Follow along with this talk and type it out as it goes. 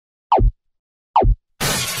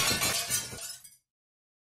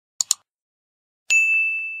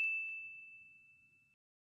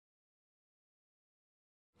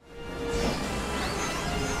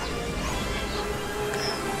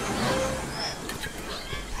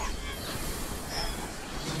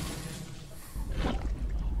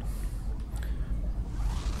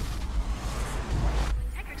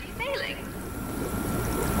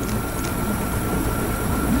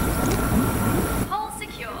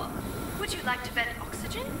to vent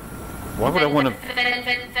oxygen? Why would I want to...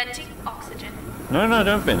 Venting oxygen. No,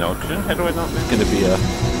 don't vent oxygen. How do I not vent? It's going to be a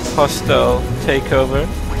hostile takeover,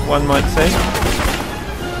 one might say.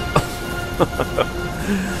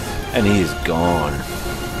 And he is gone.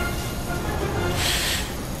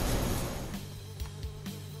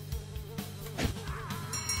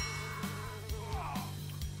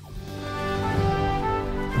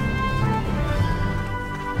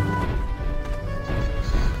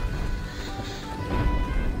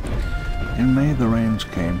 In May, the rains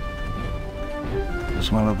came. The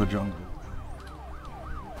smell of the jungle.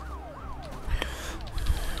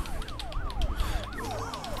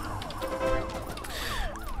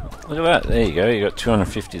 Look at that. There you go. You got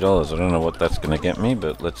 $250. I don't know what that's going to get me,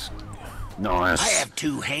 but let's... Nice. I have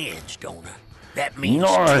two hands, don't I? That means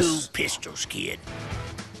Nice. 2 pistols, kid.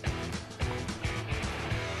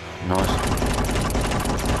 Nice.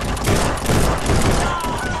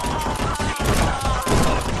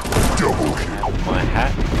 Double kill. My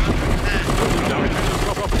hat.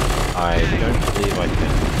 I don't believe I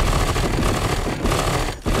can.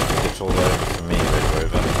 It's all over for me, Red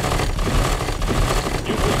Rover.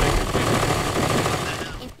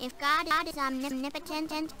 If God is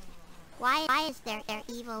omnipotent, why is there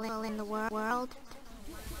evil in the world?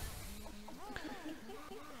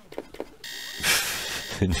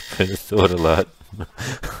 Never thought a lot.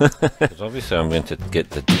 Because obviously I'm going to get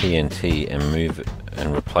the TNT and move it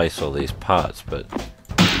and replace all these parts, but...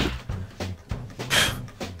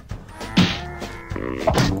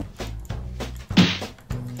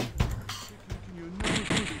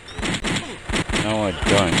 No, I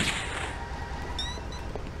don't.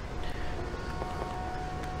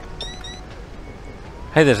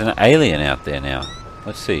 Hey, there's an alien out there now.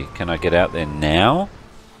 Let's see, can I get out there now?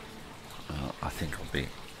 Oh, I think I'll be...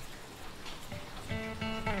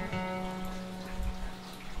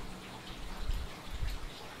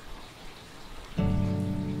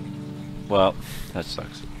 Well, that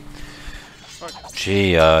sucks.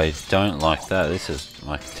 Gee, I don't like that. This is...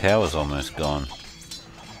 my tower's almost gone.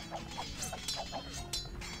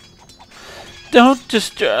 Don't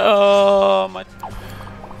destroy... Oh, my...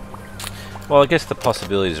 Well, I guess the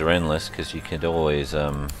possibilities are endless, because you could always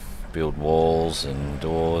build walls and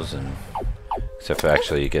doors, and except for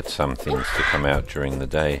actually you get some things to come out during the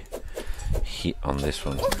day. Hit on this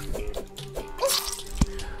one.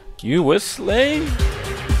 You were slain!